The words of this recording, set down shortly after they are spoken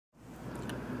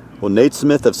Well, Nate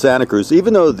Smith of Santa Cruz,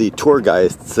 even though the tour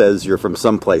guide says you're from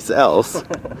someplace else,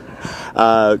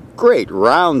 great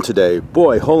round today.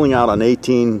 Boy, holing out on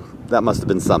 18, that must have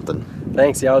been something.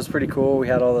 Thanks. Yeah, it was pretty cool. We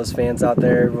had all those fans out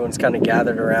there. Everyone's kind of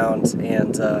gathered around,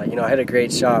 and you know, I had a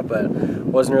great shot, but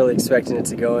wasn't really expecting it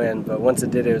to go in. But once it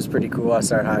did, it was pretty cool. I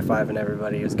started high-fiving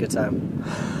everybody. It was a good time.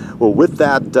 Well, with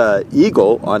that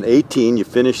eagle on 18, you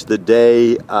finished the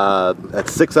day at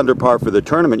 6 under par for the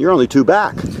tournament. You're only 2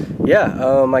 back.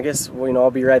 Yeah, I guess, well, you know,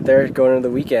 I'll be right there going into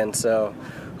the weekend. So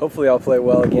hopefully I'll play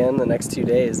well again the next 2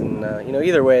 days. And you know,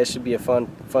 either way, it should be a fun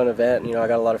event. You know, I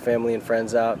got a lot of family and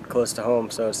friends out close to home,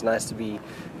 so it's nice to be,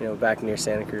 you know, back near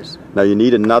Santa Cruz. Now you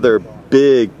need another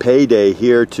big payday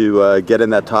here to get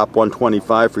in that top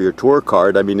 125 for your tour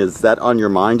card. I mean, is that on your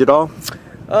mind at all?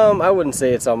 I wouldn't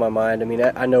say it's on my mind. I mean,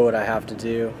 I know what I have to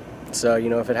do. So, you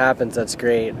know, if it happens, that's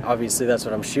great. Obviously, that's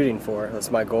what I'm shooting for. That's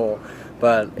my goal.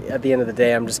 But at the end of the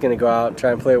day, I'm just going to go out and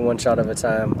try and play one shot at a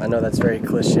time. I know that's very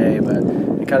cliche, but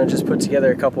I kind of just put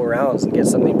together a couple rounds and get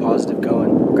something positive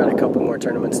going. I've got a couple more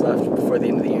tournaments left before the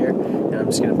end of the year, and I'm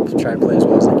just going to try and play as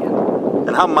well as I can.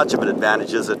 And how much of an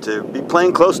advantage is it to be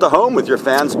playing close to home with your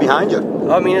fans behind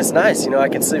you? I mean, it's nice. You know, I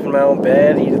can sleep in my own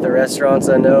bed, eat at the restaurants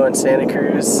I know in Santa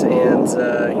Cruz, and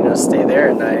you know, stay there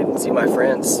at night and see my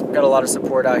friends. Got a lot of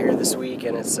support out here this week,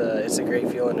 and it's a great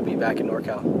feeling to be back in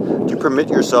NorCal. Do you permit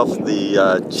yourself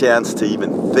the chance to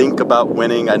even think about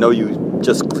winning? I know you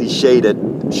just cliched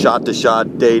it, shot to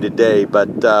shot, day to day,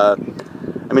 but I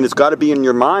mean, it's got to be in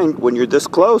your mind when you're this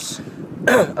close.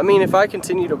 I mean, if I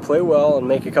continue to play well and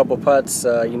make a couple putts,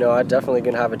 you know, I'm definitely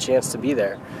going to have a chance to be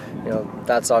there. You know,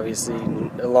 that's obviously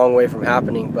a long way from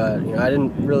happening, but, you know, I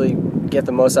didn't really get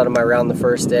the most out of my round the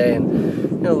first day, and,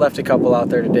 you know, left a couple out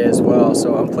there today as well,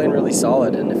 so I'm playing really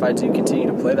solid, and if I do continue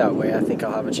to play that way, I think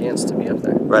I'll have a chance to be up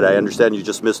there. Right, I understand you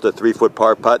just missed a 3-foot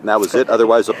par putt, and that was it,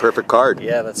 otherwise a perfect card.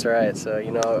 Yeah, that's right. So,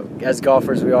 you know, as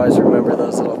golfers, we always remember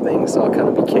those little things, so I'll kind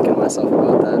of be kicking myself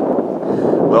about that.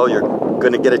 Well, you're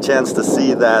going to get a chance to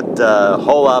see that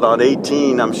hole out on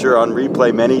 18, I'm sure, on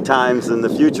replay many times in the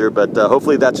future, but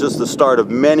hopefully that's just the start of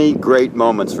many great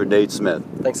moments for Nate Smith.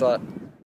 Thanks a lot.